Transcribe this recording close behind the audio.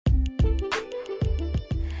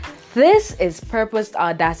This is Purposed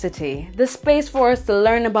Audacity, the space for us to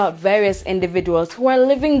learn about various individuals who are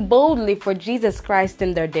living boldly for Jesus Christ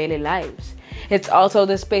in their daily lives. It's also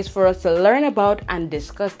the space for us to learn about and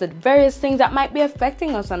discuss the various things that might be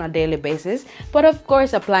affecting us on a daily basis, but of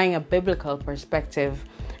course applying a biblical perspective.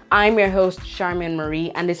 I'm your host, Charmaine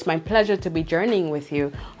Marie, and it's my pleasure to be journeying with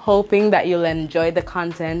you, hoping that you'll enjoy the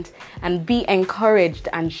content and be encouraged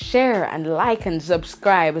and share and like and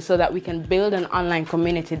subscribe so that we can build an online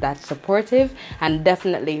community that's supportive and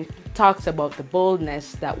definitely talks about the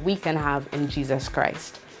boldness that we can have in Jesus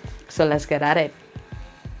Christ. So let's get at it.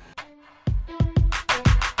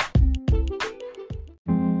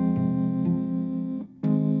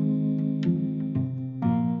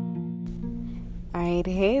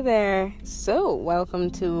 Hey there. So, welcome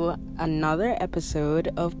to another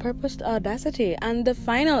episode of Purposed Audacity and the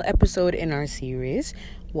final episode in our series,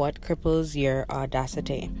 What Cripples Your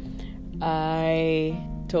Audacity? I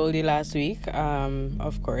told you last week,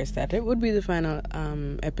 of course, that it would be the final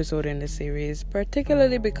episode in the series,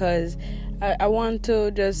 particularly because I want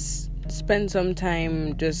to just spend some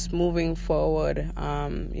time just moving forward,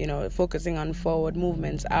 focusing on forward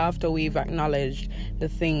movements after we've acknowledged the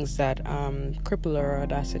things that cripple our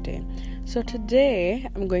audacity. So today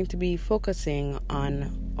I'm going to be focusing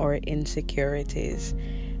on our insecurities.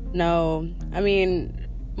 Now,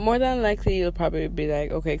 more than likely you'll probably be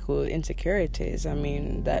like, okay, cool, insecurities.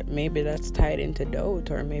 That's tied into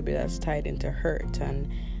doubt, or maybe that's tied into hurt, and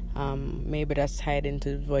maybe that's tied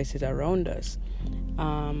into voices around us.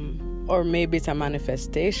 Or maybe it's a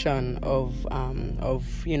manifestation of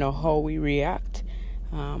how we react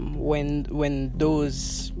when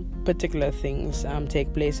those particular things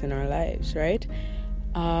take place in our lives, right?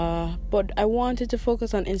 But I wanted to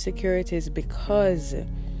focus on insecurities because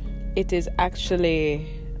it is actually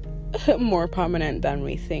more prominent than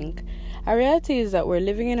we think. Our reality is that we're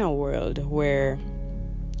living in a world where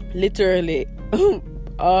literally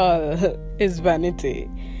all is vanity.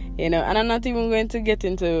 And I'm not even going to get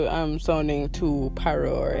into sounding too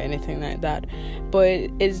paro or anything like that, but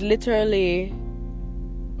it's literally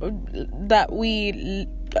that we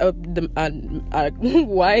a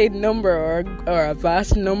wide number or a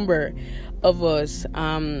vast number of us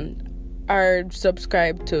are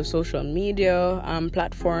subscribed to social media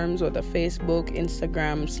platforms, whether Facebook,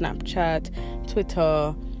 Instagram, Snapchat,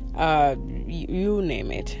 Twitter, you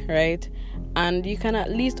name it, right? And you can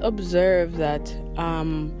at least observe that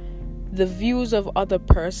the views of other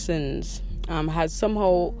persons has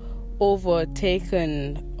somehow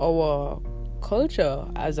overtaken our culture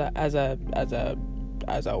as a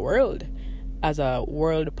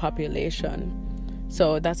world population.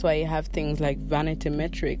 So that's why you have things like vanity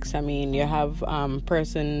metrics. You have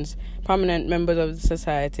prominent members of the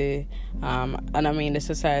society, and the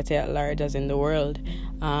society at large, as in the world.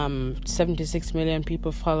 76 million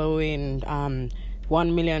people following, 1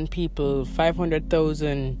 million people,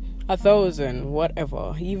 500,000, 1,000,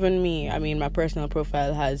 whatever. Even me, my personal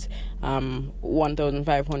profile has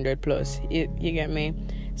 1,500 plus. You get me?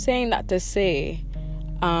 Saying that to say,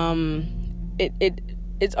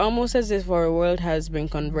 it's almost as if our world has been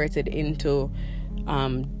converted into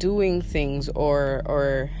doing things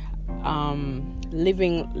or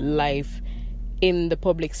living life in the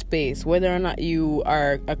public space, whether or not you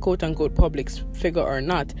are a quote-unquote public figure or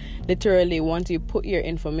not. Literally, once you put your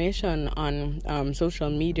information on social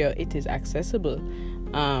media, it is accessible,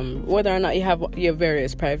 whether or not you have your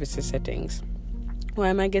various privacy settings. Why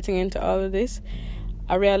am I getting into all of this?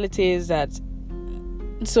 A reality is that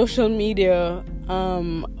social media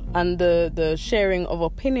and the sharing of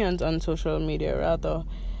opinions on social media, rather,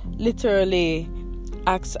 literally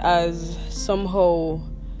acts as somehow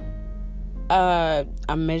a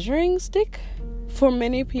measuring stick for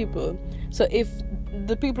many people. So if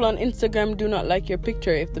the people on Instagram do not like your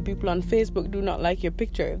picture, if the people on Facebook do not like your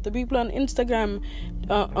picture, if the people on Instagram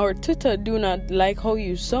or Twitter do not like how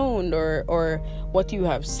you sound or what you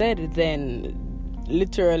have said, then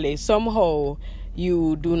literally somehow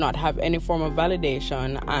you do not have any form of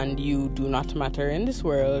validation, and you do not matter in this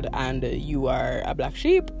world, and you are a black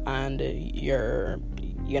sheep, and you're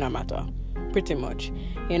not matter, pretty much,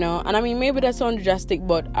 And maybe that sounds drastic,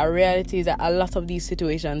 but our reality is that a lot of these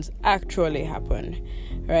situations actually happen,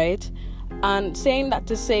 right? And saying that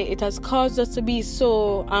to say, it has caused us to be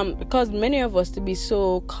caused many of us to be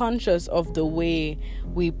so conscious of the way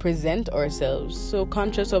we present ourselves, so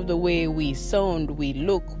conscious of the way we sound, we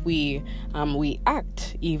look, we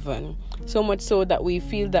act, even so much so that we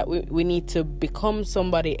feel that we need to become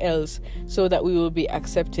somebody else so that we will be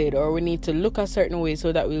accepted, or we need to look a certain way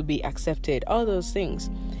so that we'll be accepted, all those things.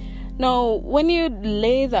 Now, when you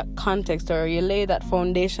lay that context or you lay that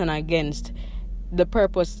foundation against the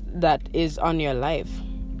purpose that is on your life,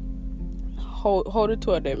 how the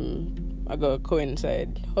two of them are going to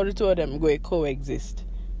coincide? How the two of them going to coexist?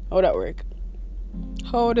 How that work?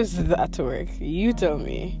 How does that work? You tell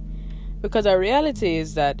me. Because our reality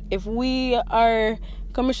is that if we are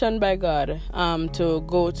commissioned by God to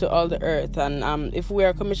go to all the earth, and if we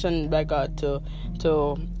are commissioned by God to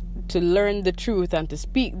learn the truth and to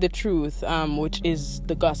speak the truth, which is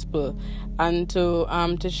the gospel, and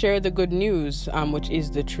to share the good news, which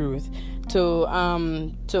is the truth, to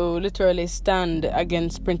literally stand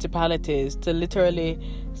against principalities, to literally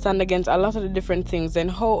stand against a lot of the different things, then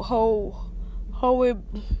how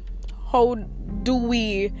do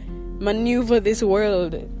we maneuver this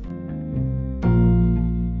world?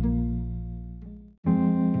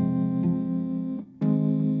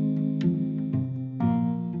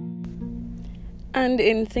 And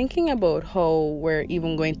in thinking about how we're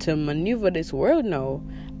even going to maneuver this world now,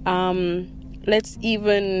 let's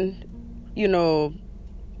even,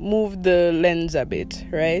 move the lens a bit,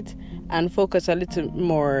 right? And focus a little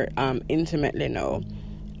more intimately now.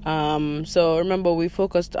 So remember, we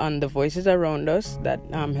focused on the voices around us that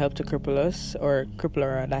help to cripple us or cripple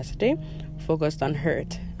our audacity. Focused on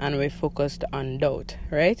hurt, and we focused on doubt,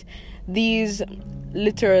 right? These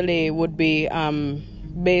literally would be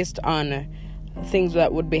based on things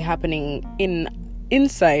that would be happening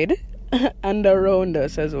inside and around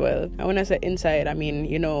us as well. And when I say inside, I mean,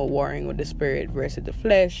 warring with the spirit versus the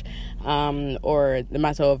flesh, or the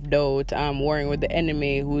matter of doubt, warring with the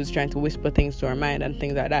enemy who's trying to whisper things to our mind and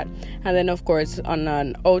things like that. And then, of course, on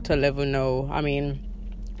an outer level now, I mean,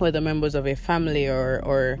 whether members of a family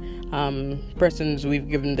or persons we've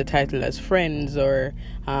given the title as friends, or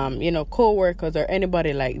co-workers or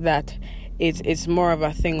anybody like that, it's more of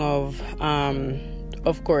a thing of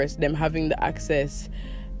course, them having the access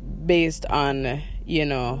based on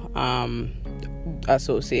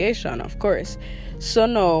association, of course. So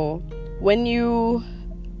now, when you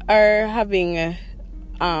are having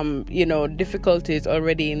difficulties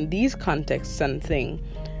already in these contexts and things,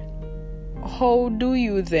 how do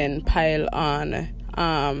you then pile on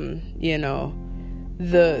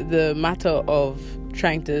the matter of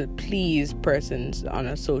trying to please persons on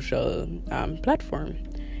a social platform?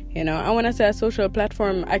 And when I say a social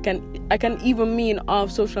platform, I can even mean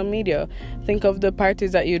off social media. Think of the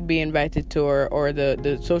parties that you'd be invited to, or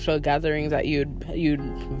the social gatherings that you'd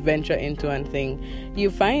venture into and thing. You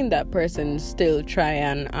find that persons still try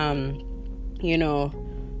and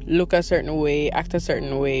look a certain way, act a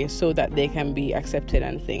certain way, so that they can be accepted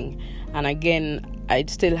and thing. And again, I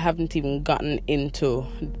still haven't even gotten into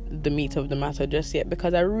the meat of the matter just yet,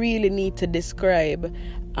 because I really need to describe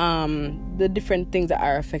the different things that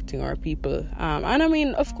are affecting our people. And I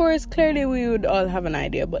mean, of course, clearly we would all have an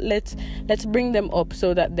idea, but let's bring them up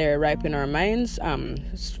so that they're ripe in our minds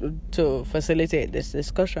to facilitate this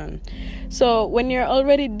discussion. So when you're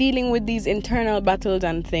already dealing with these internal battles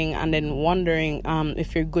and thing, and then wondering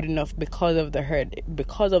if you're good enough because of the hurt,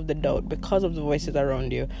 because of the doubt, because of the voices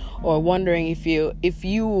around you, or wondering if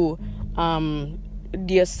you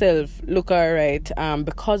yourself look alright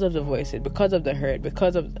because of the voices, because of the hurt,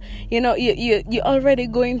 because of you're already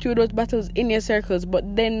going through those battles in your circles,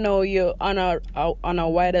 but then now you're on a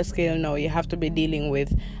wider scale. Now you have to be dealing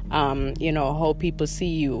with how people see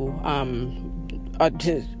you,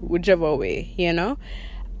 whichever way,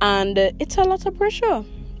 and it's a lot of pressure.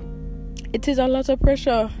 It is a lot of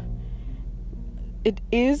pressure.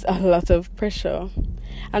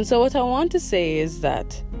 And so what I want to say is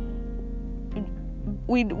that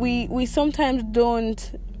we sometimes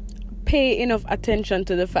don't pay enough attention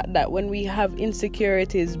to the fact that when we have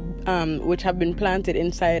insecurities which have been planted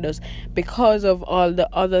inside us because of all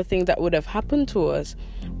the other things that would have happened to us,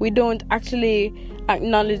 we don't actually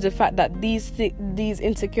acknowledge the fact that these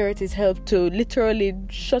insecurities help to literally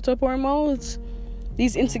shut up our mouths.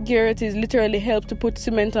 These insecurities literally help to put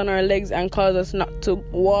cement on our legs and cause us not to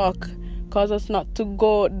walk, cause us not to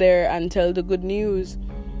go there and tell the good news.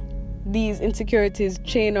 These insecurities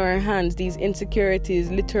chain our hands. These insecurities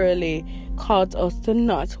literally cause us to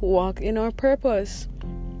not walk in our purpose,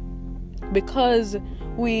 because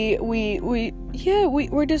we're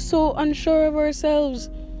just so unsure of ourselves.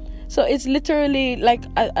 So it's literally like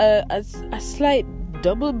a slight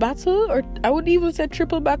double battle, or I would even say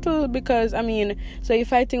triple battle, because I mean, so you're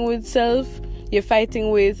fighting with self, you're fighting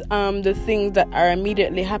with the things that are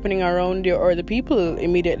immediately happening around you, or the people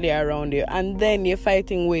immediately around you, and then you're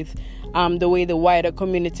fighting with the way the wider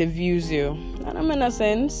community views you. And in a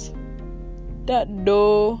sense, that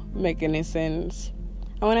don't make any sense.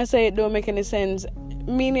 And when I say it don't make any sense,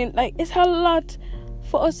 meaning like it's a lot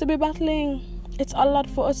for us to be battling. It's a lot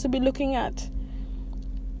for us to be looking at.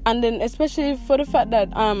 And then especially for the fact that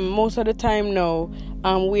most of the time now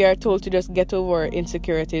we are told to just get over our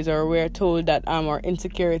insecurities, or we are told that our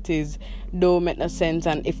insecurities don't make no sense,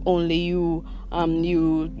 and if only you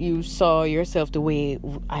saw yourself the way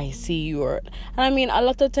I see you. And I mean, a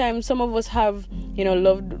lot of times some of us have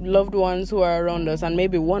loved ones who are around us, and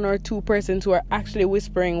maybe one or two persons who are actually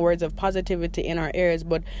whispering words of positivity in our ears,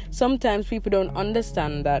 but sometimes people don't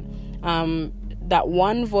understand that that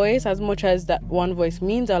one voice, as much as that one voice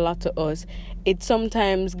means a lot to us, it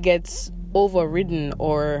sometimes gets overridden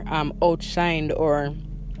or outshined, or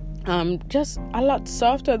just a lot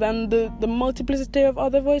softer than the multiplicity of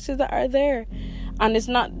other voices that are there. And it's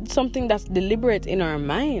not something that's deliberate in our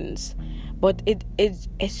minds, but it's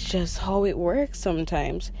just how it works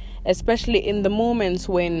sometimes, especially in the moments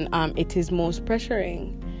when it is most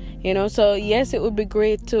pressuring. So yes, it would be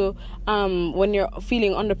great to when you're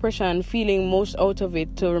feeling under pressure and feeling most out of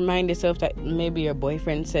it, to remind yourself that maybe your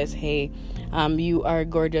boyfriend says, hey, you are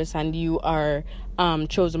gorgeous and you are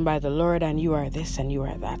chosen by the Lord and you are this and you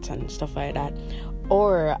are that and stuff like that.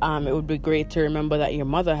 Or it would be great to remember that your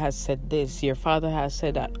mother has said this, your father has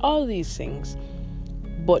said that, all these things.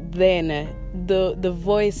 But then the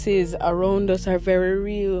voices around us are very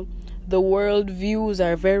real. The world views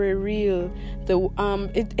are very real.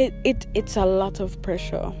 It's a lot of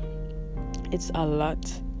pressure. It's a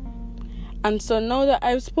lot. And so now that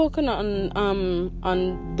I've spoken on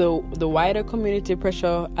the wider community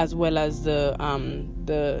pressure, as well as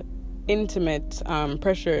the intimate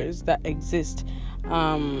pressures that exist,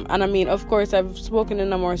 and I mean, of course, I've spoken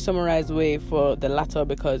in a more summarized way for the latter,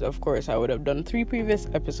 because of course I would have done 3 previous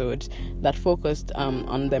episodes that focused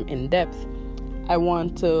on them in depth. I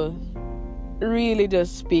want to really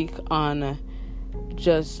just speak on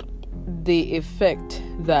just the effect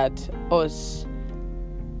that us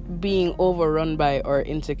being overrun by our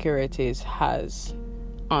insecurities has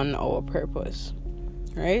on our purpose,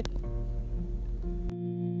 right?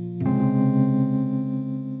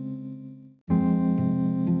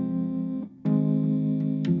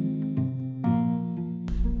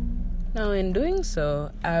 Now, in doing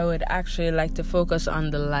so, I would actually like to focus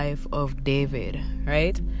on the life of David,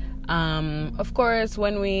 right? Of course,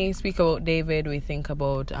 when we speak about David, we think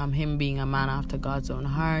about him being a man after God's own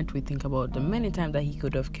heart. We think about the many times that he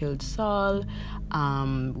could have killed Saul.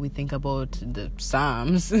 We think about the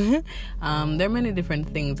Psalms. There are many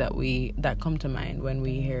different things that come to mind when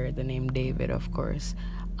we hear the name David, of course.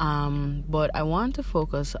 But I want to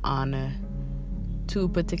focus on 2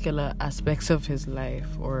 particular aspects of his life,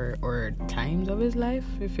 or times of his life,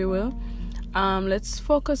 if you will. Let's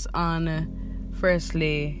focus on,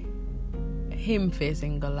 firstly, him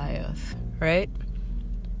facing Goliath, right?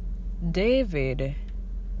 David,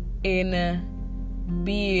 in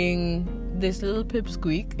being this little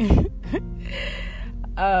pipsqueak,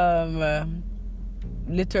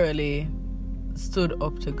 literally stood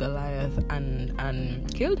up to Goliath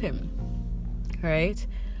and killed him, right?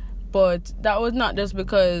 But that was not just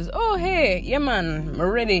because, oh, hey, yeah, man, I'm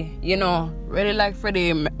ready, ready like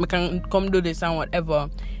Freddy, I can come do this and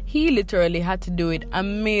whatever. He literally had to do it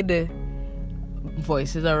amid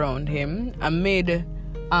voices around him, amid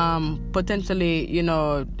potentially,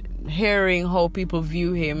 hearing how people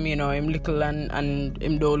view him, him little and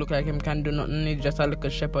him don't look like him can do nothing, he's just a little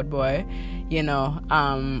shepherd boy,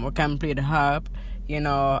 or can play the harp,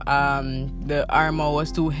 the armor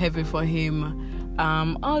was too heavy for him,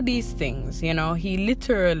 all these things, he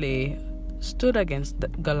literally stood against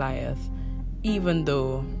Goliath, even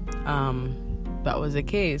though that was the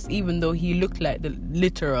case, even though he looked like the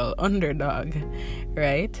literal underdog,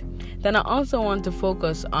 right? Then I also want to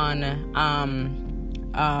focus on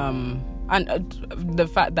the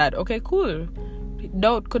fact that, okay, cool,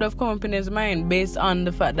 doubt could have come up in his mind based on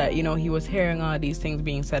the fact that, he was hearing all these things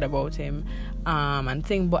being said about him, and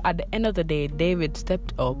things. But at the end of the day, David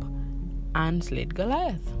stepped up and slayed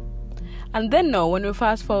Goliath. And then now, when we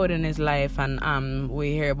fast forward in his life and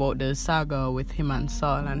we hear about the saga with him and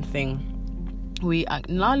Saul and thing, we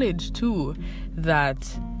acknowledge too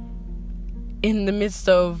that in the midst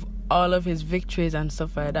of all of his victories and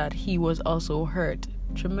stuff like that, he was also hurt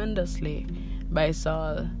tremendously by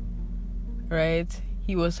Saul, right?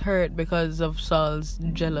 He was hurt because of Saul's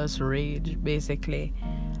jealous rage, basically.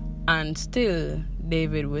 And still,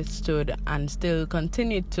 David withstood and still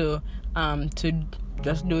continued to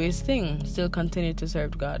just do his thing, still continue to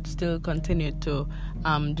serve God, still continue to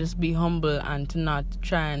just be humble and to not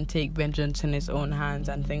try and take vengeance in his own hands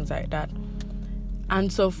and things like that.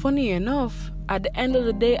 And so, funny enough, at the end of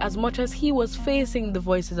the day, as much as he was facing the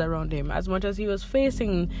voices around him, as much as he was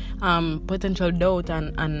facing potential doubt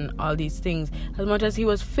and all these things, as much as he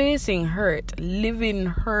was facing hurt, living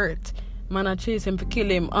hurt, man a chase him to kill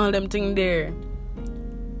him, all them things there,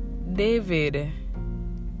 David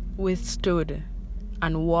withstood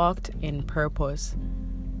and walked in purpose.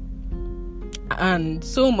 And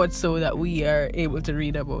so much so that we are able to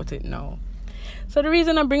read about it now. So the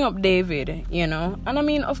reason I bring up David, and I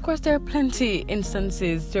mean, of course, there are plenty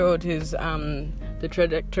instances throughout his the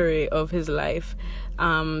trajectory of his life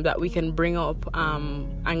that we can bring up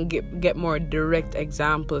and get more direct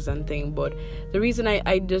examples and things. But the reason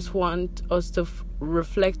I just want us to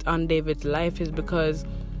reflect on David's life is because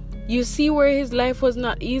you see where his life was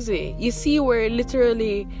not easy. You see where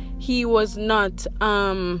literally he was not,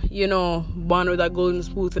 born with a golden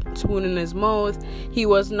spoon in his mouth. He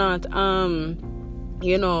was not,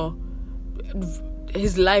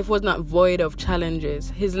 his life was not void of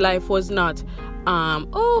challenges. His life was not,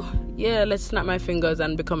 let's snap my fingers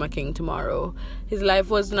and become a king tomorrow. His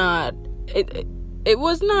life was not, it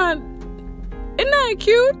was not, isn't that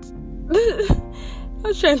cute? I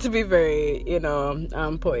was trying to be very,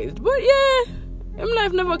 poised. But yeah, his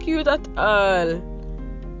life never cute at all.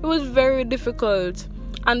 It was very difficult.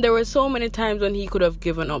 And there were so many times when he could have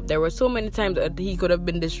given up. There were so many times that he could have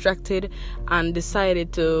been distracted and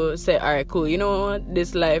decided to say, all right, cool, you know what?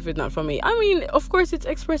 This life is not for me. I mean, of course, it's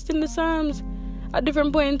expressed in the Psalms. At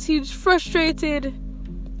different points, he's frustrated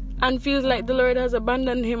and feels like the Lord has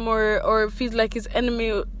abandoned him or feels like his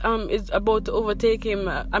enemy is about to overtake him.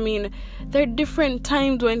 I mean, there are different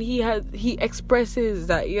times when he expresses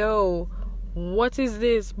that, what is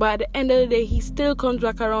this? But at the end of the day, he still comes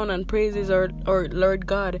back around and praises our Lord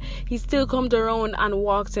God. He still comes around and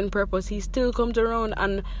walks in purpose. He still comes around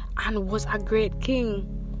and was a great king.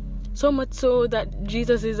 So much so that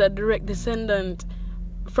Jesus is a direct descendant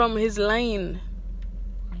from his line.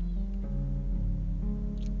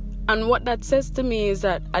 And what that says to me is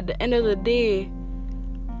that at the end of the day,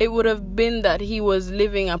 it would have been that he was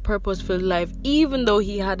living a purpose-filled life, even though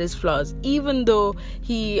he had his flaws, even though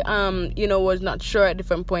he, was not sure at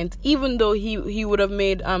different points, even though he would have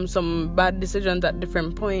made some bad decisions at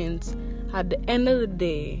different points. At the end of the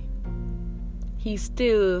day, he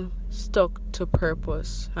still stuck to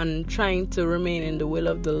purpose and trying to remain in the will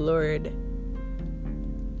of the Lord.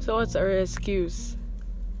 So what's our excuse?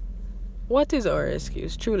 What is our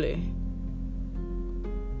excuse, truly?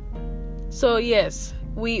 So yes,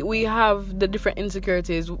 we have the different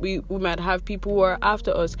insecurities. We might have people who are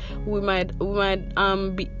after us. We might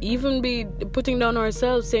be putting down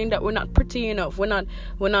ourselves, saying that we're not pretty enough. We're not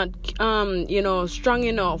strong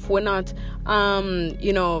enough. We're not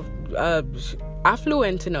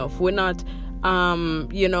affluent enough. We're not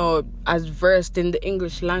as versed in the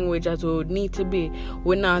English language as we would need to be.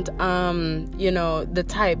 We're not the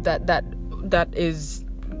type that is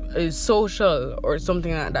social or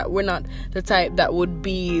something like that. We're not the type that would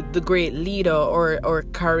be the great leader or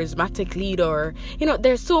charismatic leader.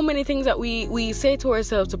 There's so many things that we say to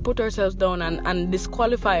ourselves to put ourselves down and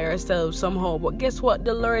disqualify ourselves somehow. But guess what?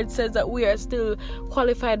 The Lord says that we are still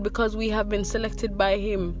qualified because we have been selected by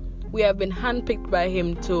Him. We have been handpicked by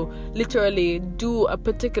Him to literally do a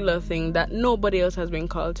particular thing that nobody else has been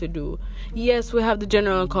called to do. Yes, we have the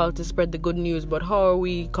general call to spread the good news, but how are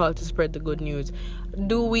we called to spread the good news?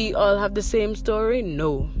 Do we all have the same story?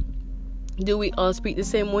 No. Do we all speak the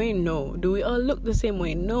same way? No. Do we all look the same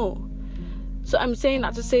way? No. So I'm saying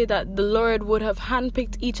that to say that the Lord would have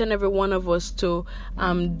handpicked each and every one of us to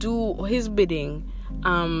do His bidding.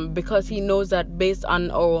 Because He knows that based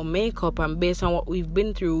on our makeup and based on what we've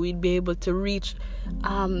been through, we'd be able to reach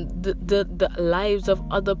the lives of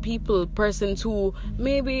other people, persons who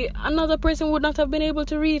maybe another person would not have been able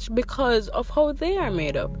to reach because of how they are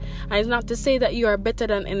made up. And it's not to say that you are better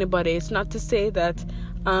than anybody. It's not to say that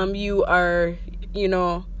you are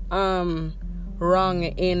wrong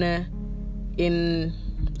in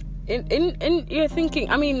your thinking.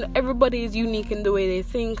 I mean, everybody is unique in the way they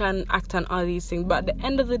think and act and all these things, but at the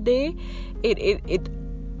end of the day,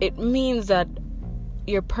 it means that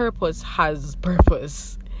your purpose has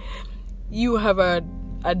purpose. You have a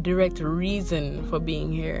direct reason for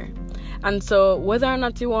being here. And so whether or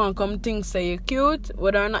not you want to come think say you're cute,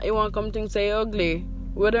 whether or not you want to come think say you're ugly,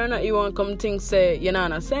 whether or not you want to come think say you're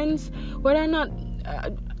not in a sense, whether or not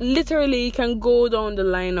literally you can go down the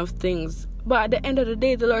line of things. But at the end of the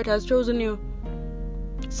day, the Lord has chosen you.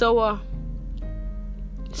 So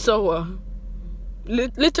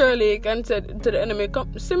literally, you can say to the enemy,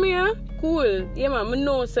 "Come, see me here? Cool. Yeah, man, I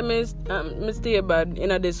know, say me stay bad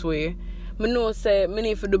in this way. me know say me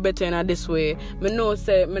need to do better in this way. Me know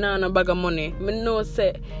say me not on a bag of money. Me know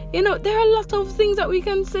say, you know, there are a lot of things that we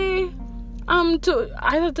can say to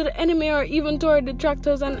either to the enemy or even to our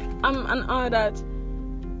detractors and all that.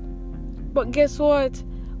 But guess what?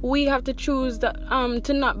 We have to choose that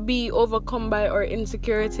to not be overcome by our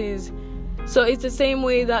insecurities. So it's the same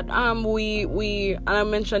way that we and I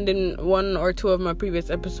mentioned in one or two of my previous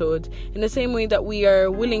episodes, in the same way that we are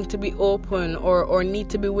willing to be open or need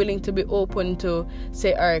to be willing to be open to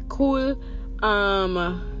say, all right, cool,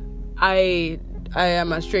 I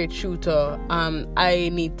am a straight shooter, I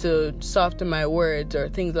need to soften my words or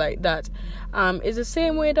things like that. It's the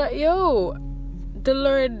same way that the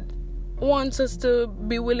Lord wants us to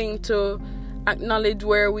be willing to acknowledge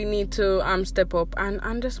where we need to step up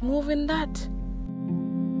and just move in that.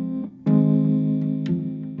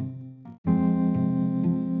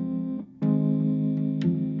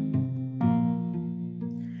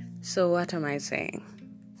 So what am I saying?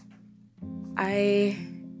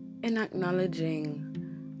 In acknowledging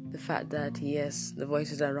the fact that yes, the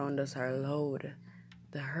voices around us are loud,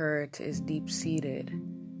 the hurt is deep-seated,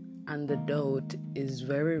 and the doubt is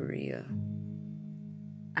very real,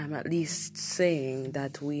 I'm at least saying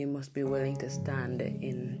that we must be willing to stand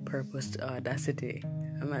in purposed audacity.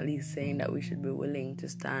 I'm at least saying that we should be willing to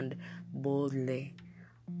stand boldly,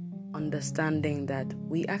 understanding that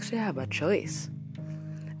we actually have a choice.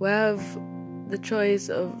 We have the choice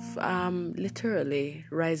of literally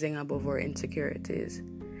rising above our insecurities.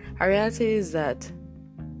 Our reality is that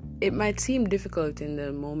it might seem difficult in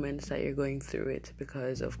the moments that you're going through it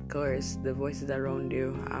because, of course, the voices around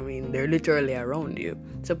you, they're literally around you.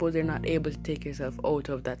 Suppose you're not able to take yourself out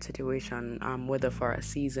of that situation, whether for a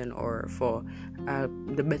season or for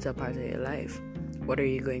the better part of your life. What are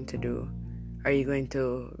you going to do? Are you going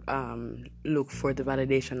to look for the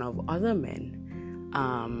validation of other men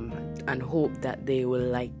and hope that they will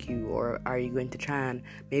like you? Or are you going to try and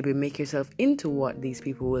maybe make yourself into what these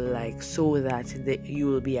people will like so that you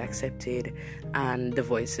will be accepted and the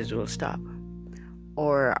voices will stop?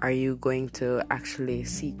 Or are you going to actually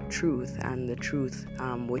seek truth, and the truth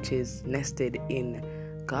which is nested in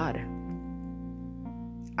God?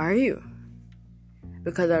 Are you?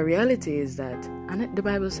 Because our reality is that, and the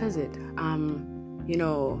Bible says it,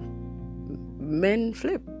 men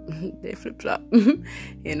flip. They flip-flop.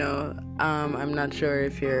 I'm not sure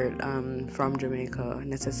if you're from Jamaica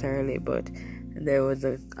necessarily, but there was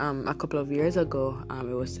a couple of years ago,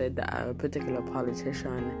 it was said that a particular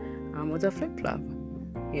politician was a flip-flop,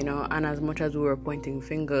 and as much as we were pointing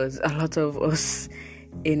fingers, a lot of us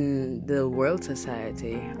in the world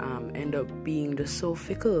society end up being just so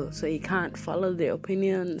fickle, so you can't follow their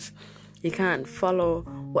opinions, you can't follow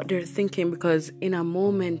what they're thinking, because in a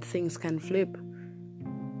moment things can flip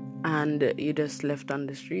and you're just left on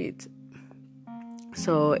the street.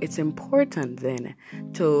 So it's important then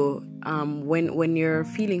to when you're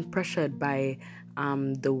feeling pressured by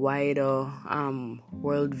the wider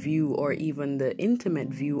world view or even the intimate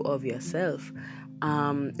view of yourself,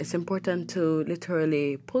 it's important to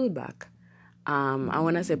literally pull back. And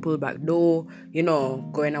when I say pull back, though,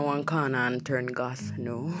 go in a one corner and turn goth,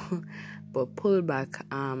 no. But pull back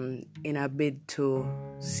in a bid to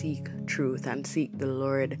seek truth and seek the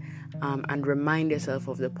Lord, and remind yourself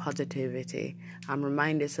of the positivity, and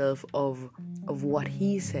remind yourself of what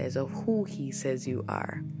He says, of who He says you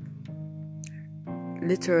are.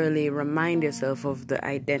 Literally remind yourself of the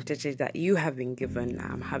identity that you have been given,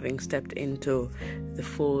 having stepped into the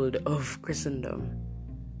fold of Christendom,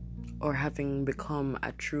 or having become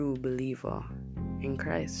a true believer in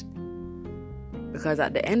Christ. Because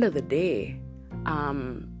at the end of the day,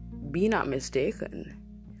 be not mistaken,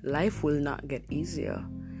 life will not get easier.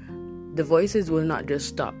 The voices will not just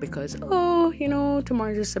stop because,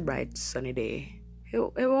 tomorrow's just a bright sunny day.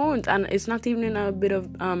 It won't. And it's not even in a bit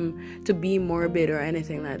of to be morbid or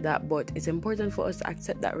anything like that, but it's important for us to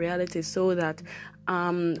accept that reality so that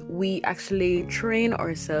we actually train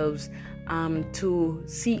ourselves to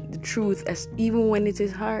seek the truth even when it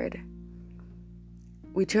is hard.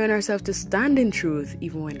 We train ourselves to stand in truth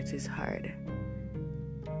even when it is hard.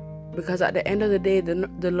 Because at the end of the day,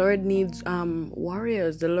 the Lord needs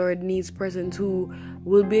warriors. The Lord needs persons who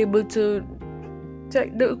will be able to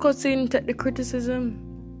take the cussing, take the criticism.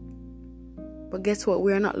 But guess what?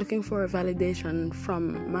 We are not looking for a validation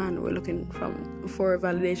from man. We're looking for a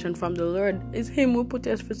validation from the Lord. It's Him who put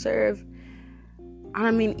us to serve.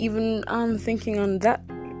 And even thinking on that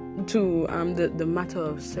too, the matter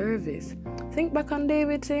of service. Think back on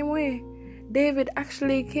David, same way. David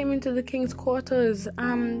actually came into the king's quarters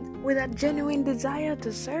with a genuine desire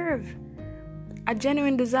to serve. a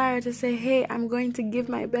genuine desire to say, hey, I'm going to give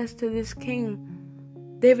my best to this king.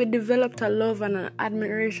 David developed a love and an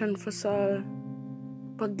admiration for Saul.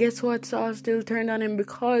 But guess what? Saul still turned on him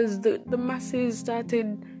because the masses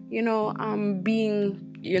started, being,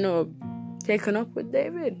 taken up with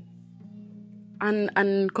David.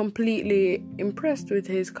 And completely impressed with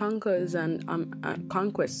his conquests and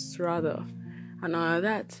conquests, rather, and all of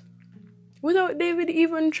that. Without David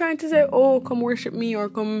even trying to say, oh, come worship me or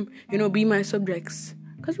come, be my subjects.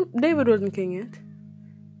 Because David wasn't king yet.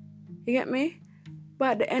 You get me?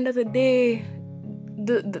 But at the end of the day,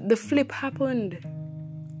 the flip happened.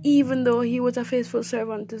 Even though he was a faithful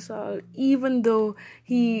servant to Saul, even though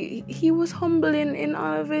he was humble in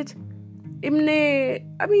all of it, he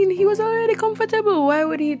was already comfortable. Why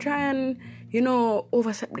would he try and,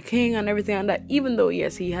 overstep the king and everything and that? Even though,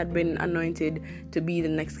 yes, he had been anointed to be the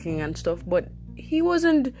next king and stuff, but he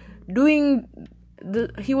wasn't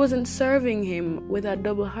serving him with a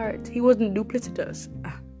double heart. He wasn't duplicitous.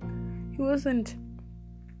 He wasn't.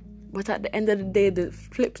 But at the end of the day, the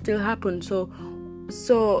flip still happened. So,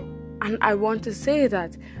 and I want to say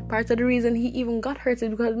that part of the reason he even got hurt is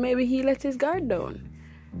because maybe he let his guard down.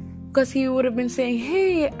 Because he would have been saying,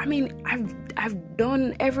 hey, I've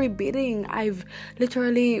done every bidding. I've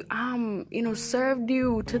literally, served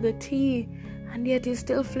you to the T, and yet you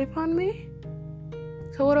still flip on me?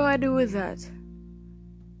 So what do I do with that?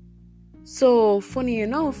 So, funny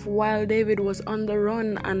enough, while David was on the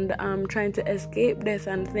run and trying to escape death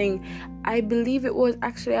and thing, I believe it was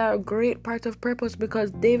actually a great part of purpose,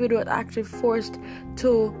 because David was actually forced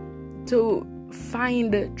to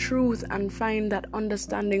find truth and find that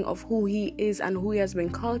understanding of who he is and who he has been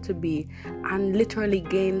called to be, and literally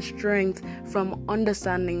gain strength from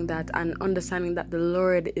understanding that, and understanding that the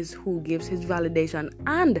Lord is who gives his validation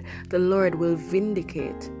and the Lord will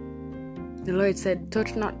vindicate. The Lord said,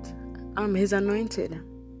 touch not his anointed.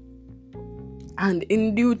 And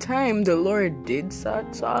in due time, the Lord did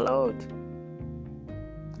sort Saul out.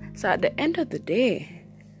 So at the end of the day,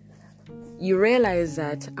 you realize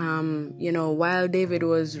that, while David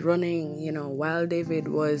was running, while David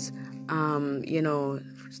was,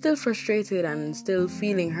 still frustrated and still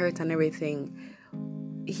feeling hurt and everything,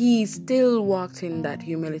 he still walked in that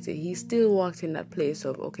humility. He still walked in that place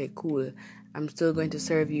of, okay, cool. I'm still going to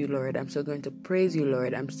serve you, Lord. I'm still going to praise you,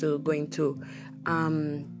 Lord. I'm still going to,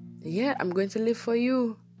 I'm going to live for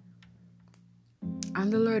you.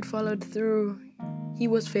 And the Lord followed through. He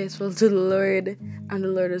was faithful to the Lord, and the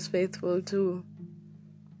Lord is faithful too.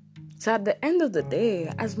 So at the end of the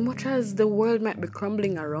day, as much as the world might be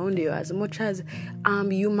crumbling around you, as much as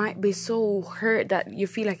you might be so hurt that you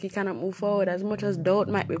feel like you cannot move forward, as much as doubt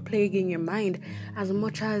might be plaguing your mind, as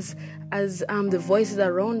much as the voices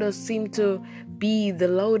around us seem to be the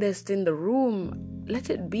loudest in the room, let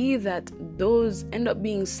it be that those end up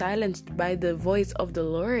being silenced by the voice of the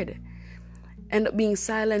Lord, end up being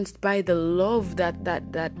silenced by the love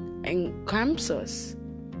that encamps us.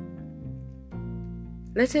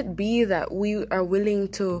 Let it be that we are willing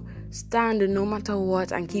to stand no matter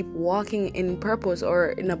what and keep walking in purpose or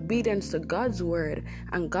in obedience to God's word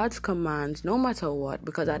and God's commands no matter what,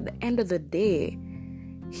 because at the end of the day,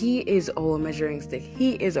 He is our measuring stick.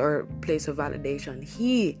 He is our place of validation.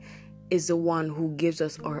 He is the one who gives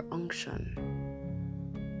us our unction.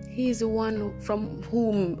 He is the one from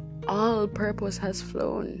whom all purpose has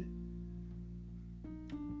flown.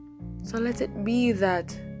 So let it be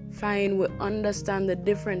that fine, we understand the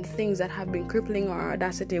different things that have been crippling our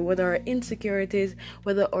audacity, whether our insecurities,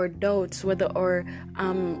 whether our doubts, whether our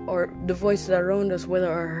or the voices around us,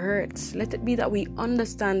 whether our hurts. Let it be that we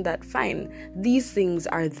understand that fine, these things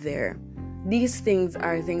are there. These things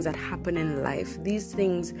are things that happen in life. These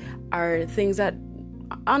things are things that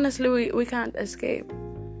honestly we can't escape.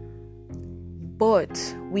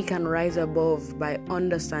 But we can rise above by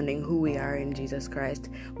understanding who we are in Jesus Christ.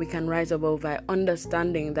 We can rise above by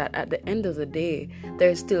understanding that at the end of the day, there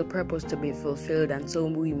is still purpose to be fulfilled, and so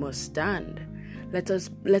we must stand. Let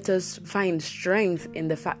us find strength in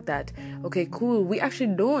the fact that, okay, cool, we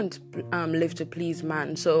actually don't live to please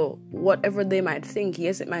man. So whatever they might think,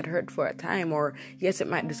 yes, it might hurt for a time, or yes, it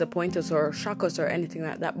might disappoint us or shock us or anything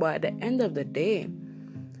like that. But at the end of the day,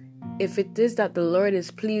 if it is that the Lord is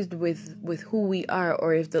pleased with who we are,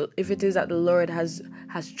 or if it is that the Lord has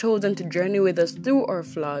chosen to journey with us through our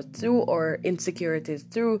flaws, through our insecurities,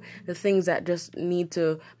 through the things that just need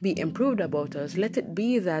to be improved about us, let it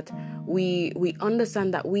be that we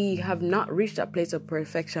understand that we have not reached that place of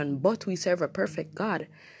perfection, but we serve a perfect God,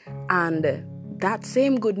 and that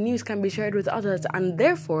same good news can be shared with others, and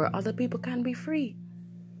therefore other people can be free.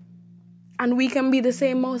 And we can be the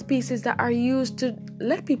same mouthpieces that are used to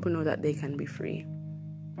let people know that they can be free.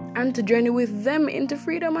 And to journey with them into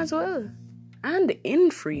freedom as well. And in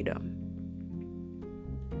freedom.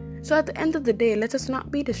 So at the end of the day, let us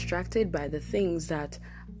not be distracted by the things that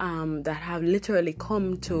have literally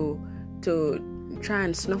come to try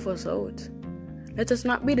and snuff us out. Let us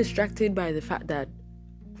not be distracted by the fact that,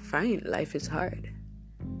 fine, life is hard.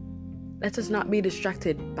 Let us not be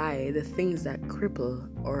distracted by the things that cripple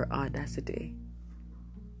our audacity.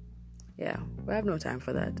 Yeah, we have no time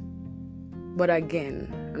for that. But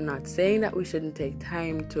again, I'm not saying that we shouldn't take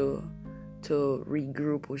time to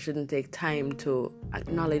regroup. We shouldn't take time to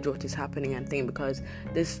acknowledge what is happening and think, because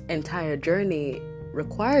this entire journey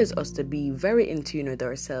requires us to be very in tune with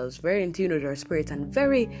ourselves, very in tune with our spirits, and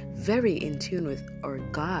very, very in tune with our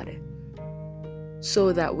God.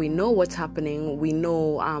 So that we know what's happening, we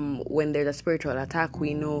know when there's a spiritual attack,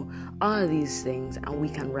 we know all these things, and we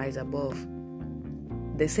can rise above.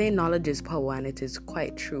 They say knowledge is power, and it is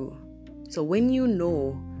quite true. So when you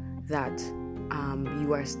know that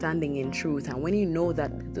you are standing in truth, and when you know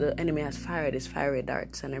that the enemy has fired his fiery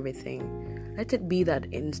darts and everything, let it be that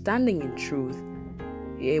in standing in truth,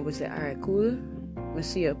 you're able to say, alright, cool, I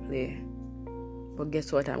see you play. But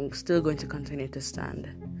guess what? I'm still going to continue to stand.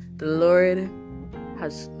 The Lord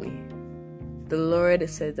has me. The Lord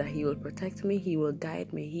says that He will protect me, He will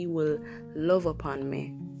guide me, He will love upon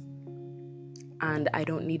me. And I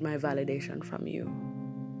don't need my validation from you.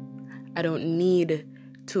 I don't need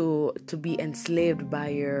to be enslaved by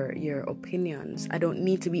your opinions. I don't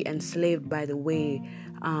need to be enslaved by the way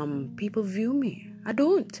people view me. I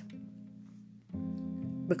don't.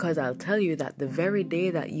 Because I'll tell you that the very day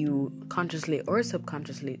that you consciously or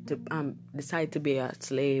subconsciously decide to be a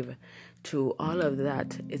slave to all of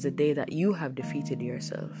that is the day that you have defeated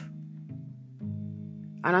yourself.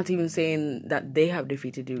 I'm not even saying that they have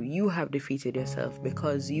defeated you. You have defeated yourself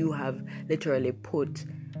because you have literally put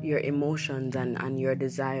your emotions and your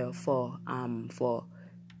desire for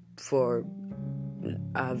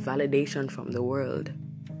validation from the world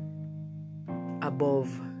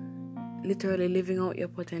above literally living out your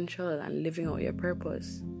potential and living out your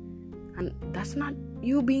purpose. And that's not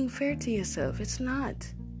you being fair to yourself. It's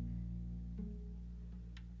not.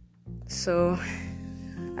 So,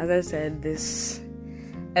 as I said, this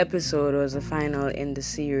episode was the final in the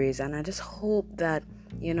series, and I just hope that,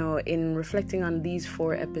 you know, in reflecting on these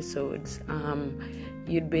 4 episodes,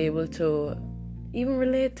 you'd be able to even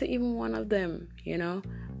relate to even one of them, you know,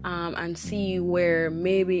 and see where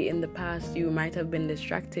maybe in the past you might have been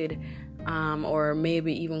distracted, or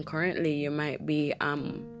maybe even currently you might be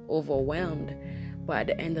overwhelmed. But at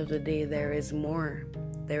the end of the day, there is more.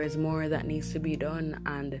 There is more that needs to be done,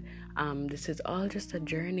 and this is all just a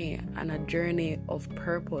journey, and a journey of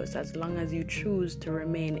purpose. As long as you choose to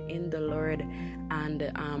remain in the Lord and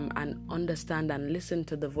understand and listen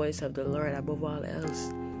to the voice of the Lord above all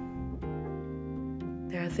else.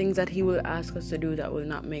 There are things that He will ask us to do that will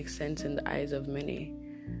not make sense in the eyes of many.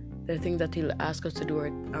 There are things that He'll ask us to do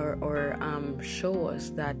or show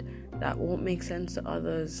us that won't make sense to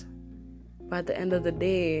others. But at the end of the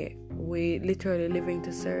day, we literally living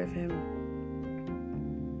to serve Him.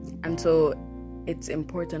 And so it's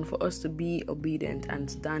important for us to be obedient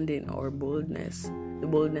and stand in our boldness. The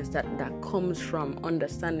boldness that comes from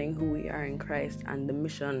understanding who we are in Christ and the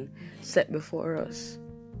mission set before us.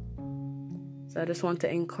 So I just want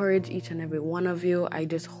to encourage each and every one of you. I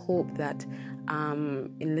just hope that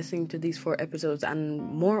in listening to these 4 episodes, and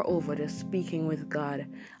moreover just speaking with God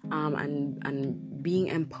and being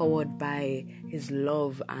empowered by His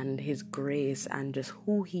love and His grace and just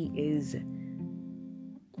who He is,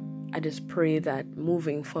 I just pray that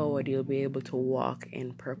moving forward you'll be able to walk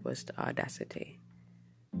in purposed audacity.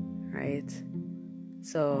 Right?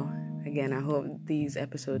 So again, I hope these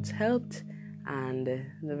episodes helped, and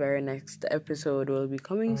the very next episode will be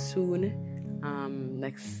coming soon.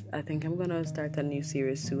 I think I'm gonna start a new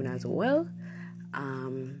series soon as well.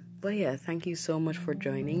 But yeah, thank you so much for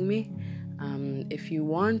joining me. If you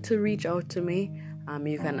want to reach out to me,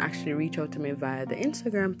 you can actually reach out to me via the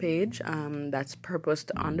Instagram page. That's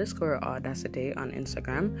purposed_audacity on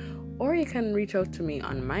Instagram. Or you can reach out to me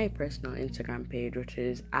on my personal Instagram page, which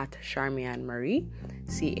is at Charmian Marie,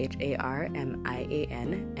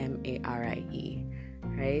 CharmianMarie.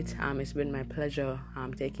 Right? It's been my pleasure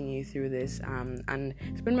taking you through this, and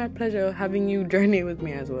it's been my pleasure having you journey with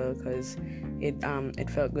me as well, because it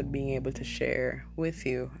felt good being able to share with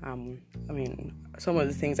you some of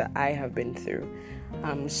the things that I have been through.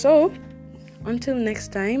 So until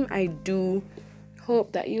next time, I do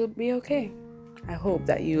hope that you'll be okay. I hope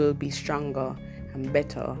that you'll be stronger and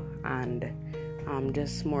better and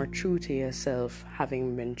just more true to yourself,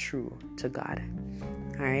 having been true to God.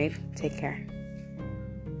 All right, take care.